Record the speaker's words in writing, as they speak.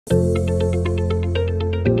Hi,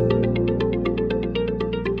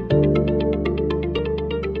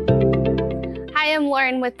 I'm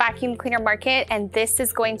Lauren with Vacuum Cleaner Market, and this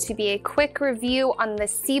is going to be a quick review on the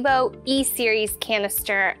SEBO E-Series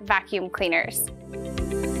canister vacuum cleaners.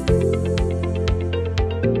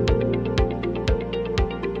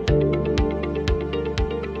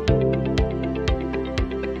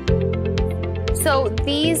 So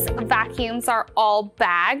these vacuums are all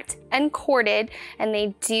bagged and corded, and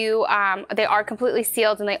they are completely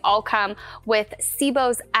sealed, and they all come with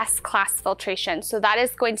SEBO's S-Class filtration. So that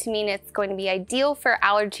is going to mean it's going to be ideal for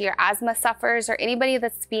allergy or asthma sufferers or anybody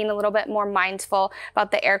that's being a little bit more mindful about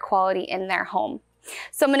the air quality in their home.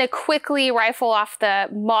 So I'm going to quickly rifle off the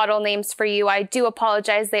model names for you. I do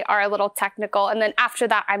apologize, they are a little technical, and then after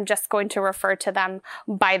that I'm just going to refer to them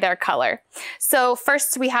by their color. So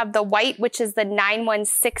first we have the white, which is the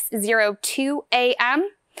 91602 AM.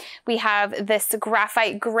 We have this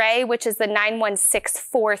graphite gray, which is the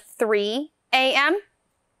 91643 AM.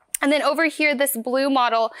 And then over here, this blue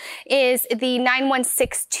model is the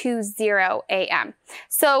 91620 AM.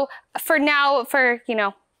 So for now,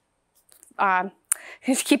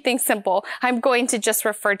 to keep things simple, I'm going to just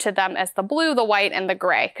refer to them as the blue, the white, and the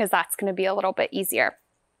gray, because that's going to be a little bit easier.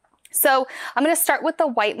 So I'm going to start with the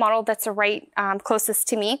white model that's right closest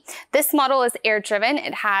to me. This model is air driven.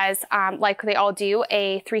 It has, like they all do,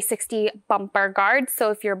 a 360 bumper guard.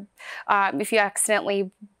 So if you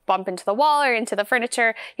accidentally bump into the wall or into the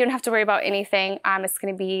furniture, you don't have to worry about anything. It's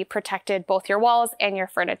going to be protected, both your walls and your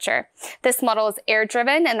furniture. This model is air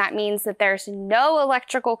driven, and that means that there's no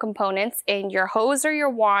electrical components in your hose or your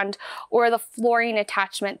wand or the flooring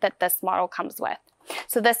attachment that this model comes with.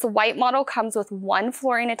 So this white model comes with one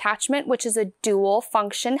flooring attachment, which is a dual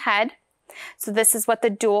function head. So this is what the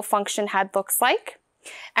dual function head looks like.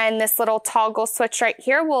 And this little toggle switch right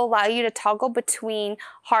here will allow you to toggle between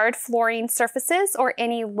hard flooring surfaces or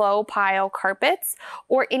any low pile carpets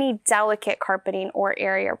or any delicate carpeting or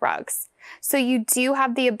area rugs. So you do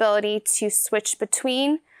have the ability to switch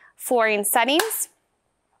between flooring settings.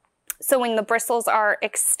 So when the bristles are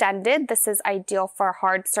extended, this is ideal for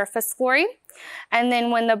hard surface flooring. And then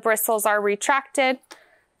when the bristles are retracted,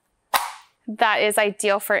 that is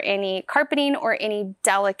ideal for any carpeting or any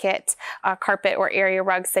delicate carpet or area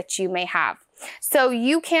rugs that you may have. So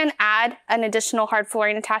you can add an additional hard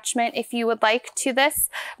flooring attachment if you would like to this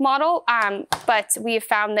model, but we have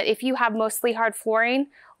found that if you have mostly hard flooring,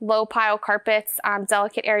 low pile carpets,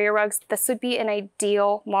 delicate area rugs, this would be an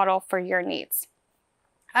ideal model for your needs.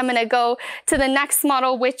 I'm going to go to the next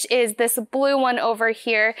model, which is this blue one over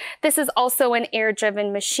here. This is also an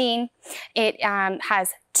air-driven machine. It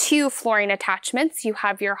has two flooring attachments. You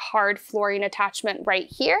have your hard flooring attachment right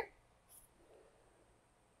here.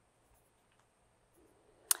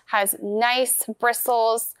 Has nice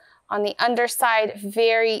bristles on the underside,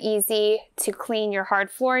 very easy to clean your hard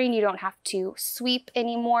flooring. You don't have to sweep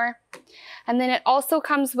anymore. And then it also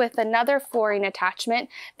comes with another flooring attachment,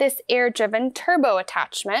 this air-driven turbo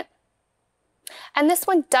attachment. And this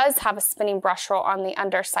one does have a spinning brush roll on the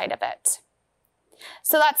underside of it.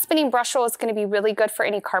 So that spinning brush roll is going to be really good for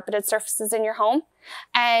any carpeted surfaces in your home,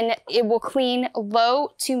 and it will clean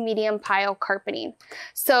low to medium pile carpeting.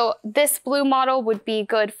 So this blue model would be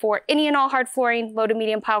good for any and all hard flooring, low to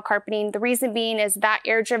medium pile carpeting. The reason being is that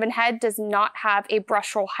air-driven head does not have a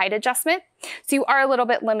brush roll height adjustment, so you are a little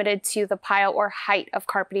bit limited to the pile or height of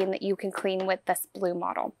carpeting that you can clean with this blue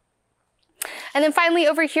model. And then finally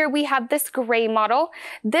over here we have this gray model.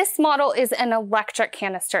 This model is an electric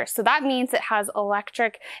canister. So that means it has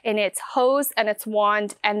electric in its hose and its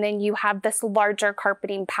wand, and then you have this larger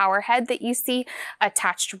carpeting power head that you see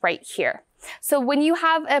attached right here. So when you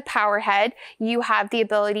have a power head, you have the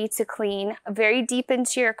ability to clean very deep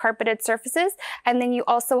into your carpeted surfaces, and then you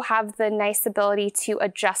also have the nice ability to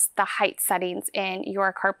adjust the height settings in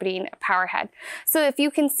your carpeting power head. So if you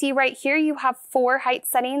can see right here, you have 4 height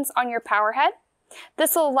settings on your power head.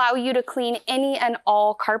 This will allow you to clean any and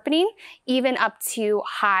all carpeting, even up to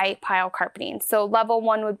high pile carpeting. So level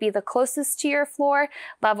 1 would be the closest to your floor,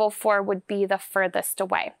 level 4 would be the furthest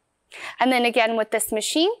away. And then again with this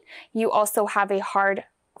machine, you also have a hard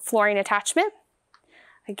flooring attachment.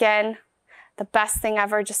 Again, the best thing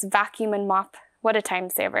ever, just vacuum and mop. What a time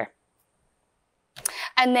saver.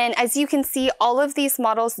 And then as you can see, all of these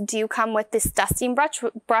models do come with this dusting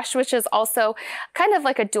brush, which is also kind of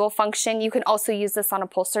like a dual function. You can also use this on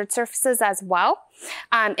upholstered surfaces as well.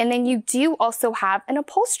 And then you do also have an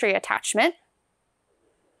upholstery attachment.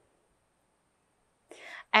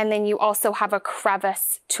 And then you also have a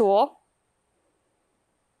crevice tool.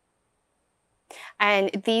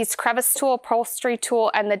 And these crevice tool, upholstery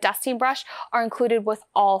tool, and the dusting brush are included with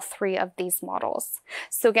all 3 of these models.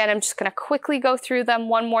 So again, I'm just gonna quickly go through them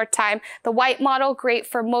one more time. The white model, great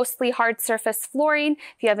for mostly hard surface flooring.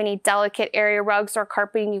 If you have any delicate area rugs or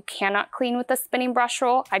carpeting you cannot clean with a spinning brush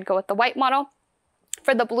roll, I'd go with the white model.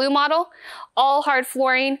 For the blue model, all hard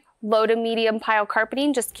flooring, low to medium pile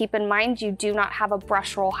carpeting. Just keep in mind you do not have a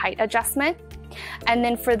brush roll height adjustment. And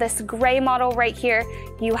then for this gray model right here,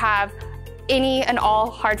 you have any and all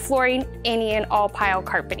hard flooring, any and all pile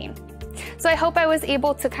carpeting. So I hope I was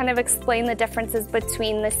able to kind of explain the differences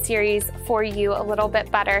between this series for you a little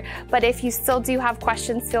bit better. But if you still do have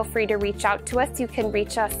questions, feel free to reach out to us. You can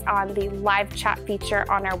reach us on the live chat feature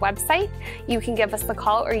on our website. You can give us a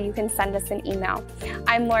call or you can send us an email.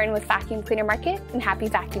 I'm Lauren with Vacuum Cleaner Market, and happy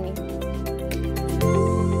vacuuming.